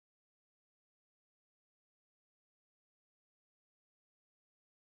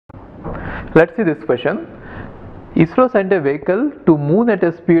Let's see this question. ISRO sent a vehicle to moon at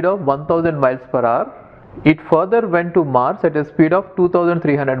a speed of 1000 miles per hour. It further went to Mars at a speed of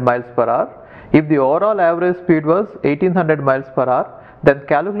 2300 miles per hour. If the overall average speed was 1800 miles per hour, then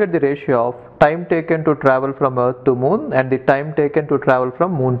calculate the ratio of time taken to travel from Earth to Moon and the time taken to travel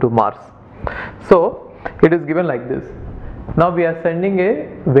from Moon to Mars. So it is given like this. Now we are sending a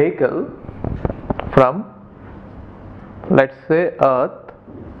vehicle from, let's say, Earth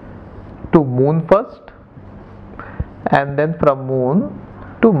to Moon first, and then from Moon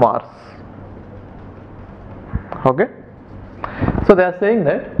to Mars. Okay, so they are saying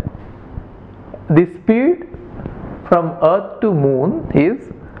that the speed from Earth to Moon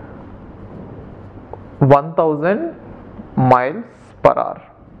is 1000 miles per hour.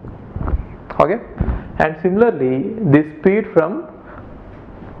 Okay, and similarly the speed from,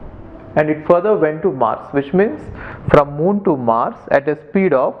 and it further went to Mars, which means from Moon to Mars at a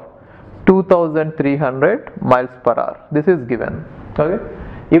speed of 2300 miles per hour. This is given. Okay,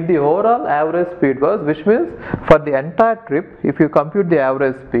 if the overall average speed was, which means for the entire trip, if you compute the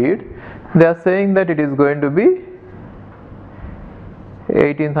average speed, they are saying that it is going to be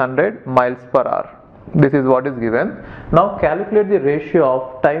 1800 miles per hour. This is what is given. Now calculate the ratio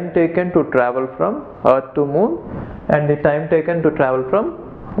of time taken to travel from Earth to Moon and the time taken to travel from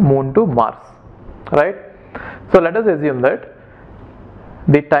Moon to Mars, right? So let us assume that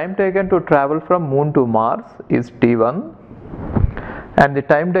the time taken to travel from Moon to Mars is T1 and the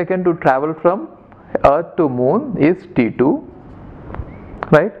time taken to travel from Earth to Moon is T2,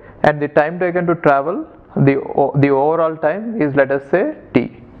 right? And the time taken to travel, the overall time is, let us say,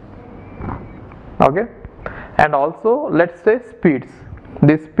 T. Okay, and also let's say speeds.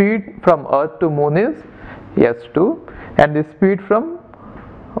 The speed from Earth to Moon is S2 and the speed from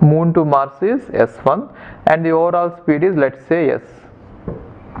Moon to Mars is S1 and the overall speed is, let's say, S.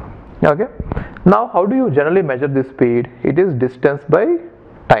 Okay, now how do you generally measure the speed? It is distance by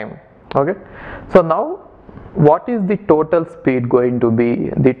time. Okay, so now what is the total speed going to be?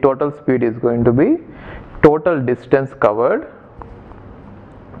 The total speed is going to be total distance covered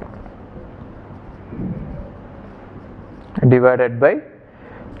divided by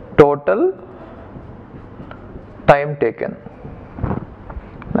total time taken,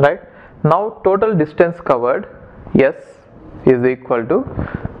 right? Now total distance covered, S is equal to,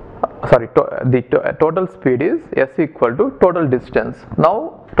 total speed is S equal to total distance.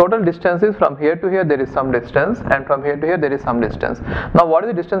 Now total distance is from here to here there is some distance and from here to here there is some distance. Now what is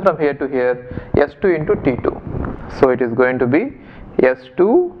the distance from here to here? S2 into T2. So it is going to be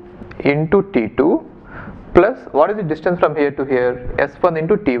S2 into T2 plus what is the distance from here to here? S1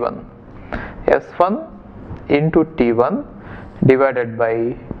 into T1. S1 into T1 divided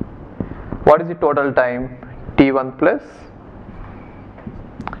by what is the total time? T1 plus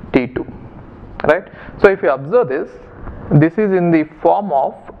T2, right? So if you observe this, this is in the form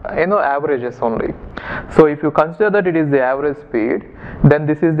of averages only. So if you consider that it is the average speed, then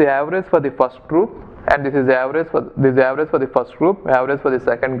this is the average for the first group and this is the average for the first group, average for the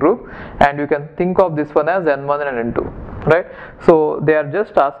second group, and you can think of this one as N1 and N2, right? So they are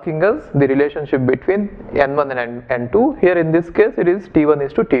just asking us the relationship between N1 and N2. Here in this case it is T1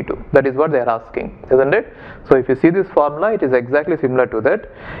 is to T2. That is what they are asking, isn't it? So if you see this formula, it is exactly similar to that.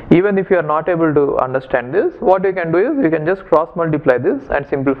 Even if you are not able to understand this, what you can do is you can just cross multiply this and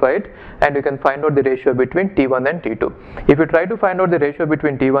simplify it, and you can find out the ratio between T1 and T2. If you try to find out the ratio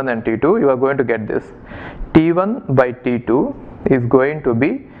between T1 and T2, you are going to get this. T1 by T2 is going to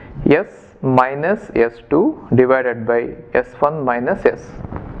be S minus S2 divided by S1 minus S.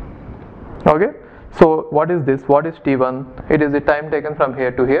 Okay, so what is this? What is T1? It is the time taken from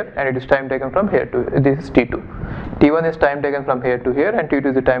here to here, and it is time taken from here to, this is T2. T1 is time taken from here to here, and T2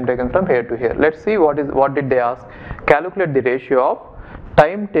 is the time taken from here to here. Let's see what did they ask? Calculate the ratio of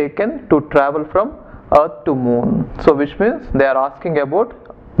time taken to travel from Earth to Moon. So which means they are asking about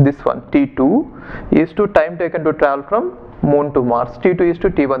this one. T2 is to time taken to travel from Moon to Mars. T2 is to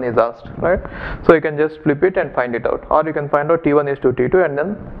T1 is asked, right? So you can just flip it and find it out, or you can find out T1 is to T2 and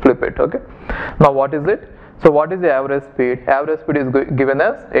then flip it. Okay, now what is it? So what is the average speed? Average speed is given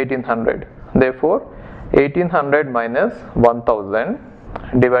as 1800. Therefore 1800 minus 1000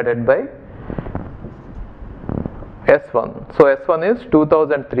 divided by S1. So S1 is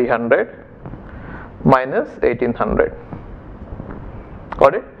 2300 minus 1800.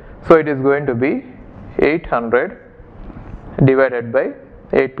 Got it? So it is going to be 800 divided by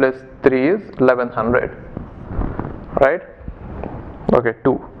 8 plus 3 is 1100, right? Okay,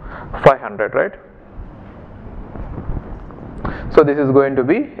 500, right? So this is going to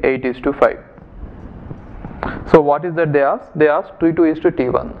be 8:5. So what is that they asked? They asked T2 is to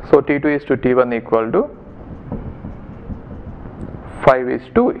T1. So T2 is to T1 equal to 5 is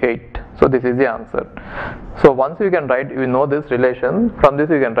to 8. So this is the answer. So once you can write, you know this relation, from this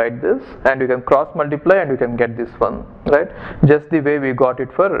you can write this and you can cross multiply and you can get this one, right? Just the way we got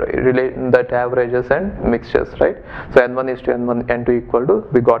it for that averages and mixtures, right? So n1 is to n1, n2 equal to,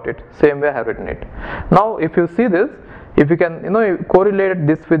 we got it. Same way I have written it. Now if you see this, if you can, you correlate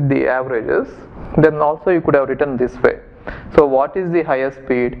this with the averages, then also you could have written this way. So what is the highest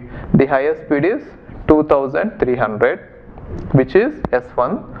speed? The highest speed is 2300, which is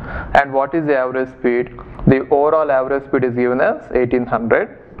S1, and what is the average speed? The overall average speed is given as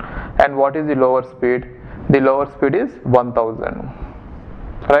 1800, and what is the lower speed? The lower speed is 1000,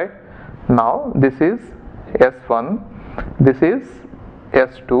 right? Now this is S1, this is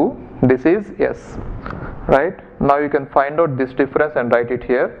S2, this is S, right? Now you can find out this difference and write it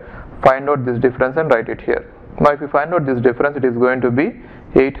here, find out this difference and write it here. Now if you find out this difference, it is going to be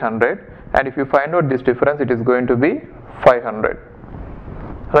 800, and if you find out this difference, it is going to be 500,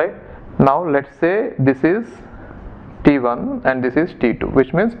 right? Now let's say this is T1 and this is T2,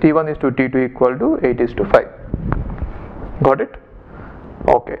 which means T1 is to T2 equal to 8 is to 5. Got it?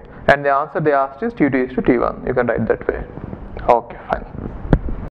 Okay. And the answer they asked is T2 is to T1. You can write that way. Okay, fine.